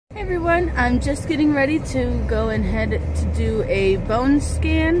Everyone, I'm just getting ready to go and head to do a bone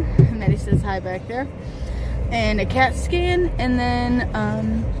scan. Maddie says hi back there. And a CAT scan, and then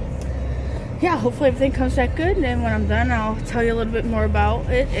yeah, hopefully everything comes back good, and when I'm done I'll tell you a little bit more about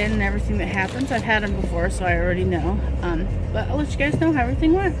it and everything that happens. I've had them before, so I already know, but I'll let you guys know how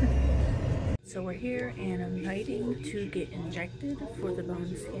everything went. So we're here and I'm waiting to get injected for the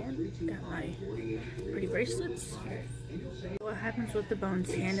bone scan. Got my pretty bracelets. What happens with the bone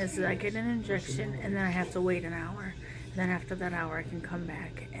scan is that I get an injection and then I have to wait an hour. Then after that hour I can come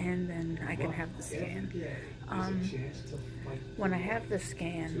back and then I can have the scan. When I have the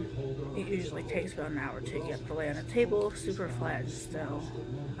scan, it usually takes about an hour to get to lay on a table, super flat and still.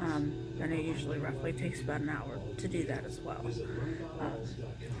 And it usually roughly takes about an hour to do that as well.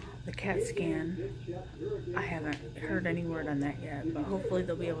 The CAT scan, I haven't heard any word on that yet, but hopefully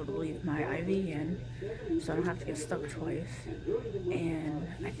they'll be able to leave my IV in so I don't have to get stuck twice. And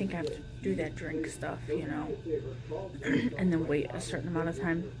I think I have to do that drink stuff, you know, and then wait a certain amount of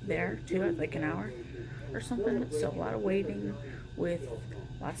time there too, like an hour or something. So a lot of waiting with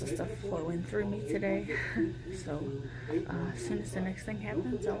lots of stuff flowing through me today. So as soon as the next thing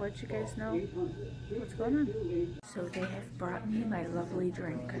happens, I'll let you guys know what's going on. So they have brought me my lovely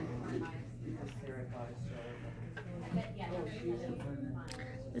drink.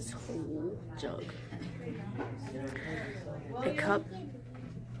 This whole jug. A cup,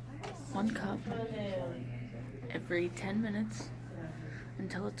 one cup, every 10 minutes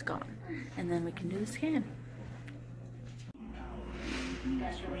until it's gone. And then we can do the scan.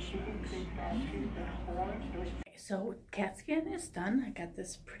 So CAT scan is done. I got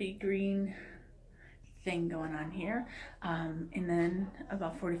this pretty green thing going on here, and then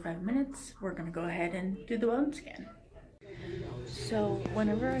about 45 minutes we're gonna go ahead and do the bone scan. So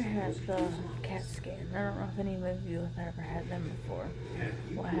whenever I have the CAT scan, I don't know if any of you have ever had them before,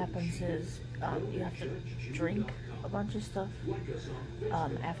 what happens is you have to drink a bunch of stuff.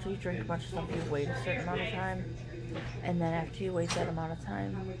 After you drink a bunch of stuff, you wait a certain amount of time, and then after you wait that amount of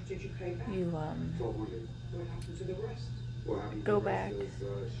time, you go back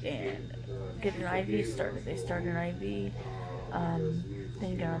and get an IV started. They start an IV,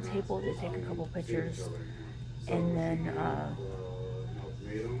 then you get on a table, they take a couple pictures, and then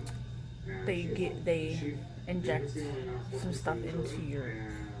they inject some stuff into your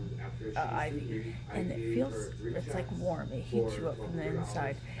IV, and it's like warm. It heats you up from the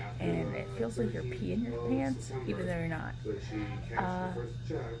inside, and it feels like you're peeing your pants, even though you're not.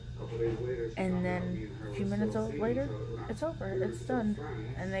 And then a few minutes later, it's over. It's done,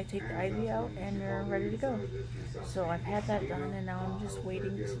 and they take the IV out, and you're ready to go. So I've had that done, and now I'm just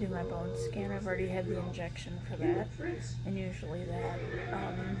waiting to do my bone scan. I've already had the injection for that, and usually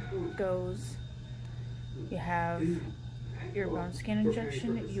that goes. You have your bone scan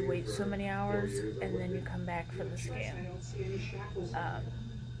injection, you wait so many hours, and then you come back for the scan.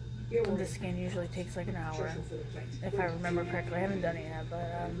 The scan usually takes like an hour, if I remember correctly. I haven't done it yet, but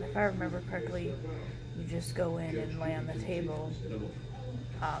if I remember correctly, you just go in and lay on the table,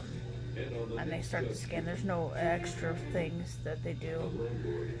 and they start the scan. There's no extra things that they do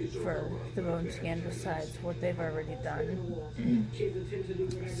for the bone scan besides what they've already done.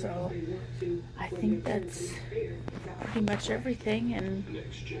 So I think that's pretty much everything, and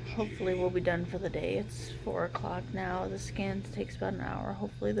hopefully we'll be done for the day. It's 4 o'clock now. The scan takes about an hour.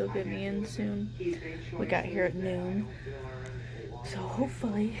 Hopefully they'll get me in soon. We got here at noon, so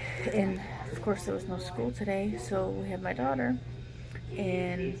hopefully. And of course there was no school today, so we have my daughter,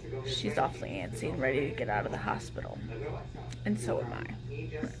 and she's awfully antsy and ready to get out of the hospital, and so am I.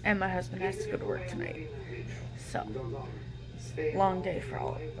 And my husband has to go to work tonight, so long day for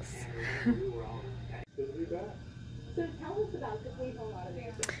all of us.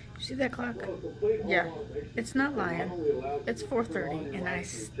 See that clock? Yeah, it's not lying. It's 4:30, and I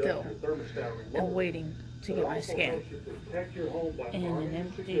still am waiting to get my scan. And an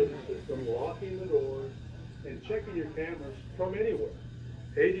empty. And checking your cameras from anywhere.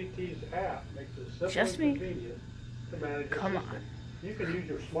 ADT's app makes it simple Just and me? convenient to manage. Come on. You can use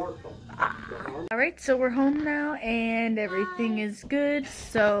your smartphone. Alright, so we're home now and everything is good.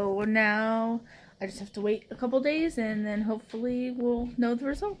 So now I just have to wait a couple days, and then hopefully we'll know the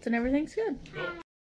results and everything's good.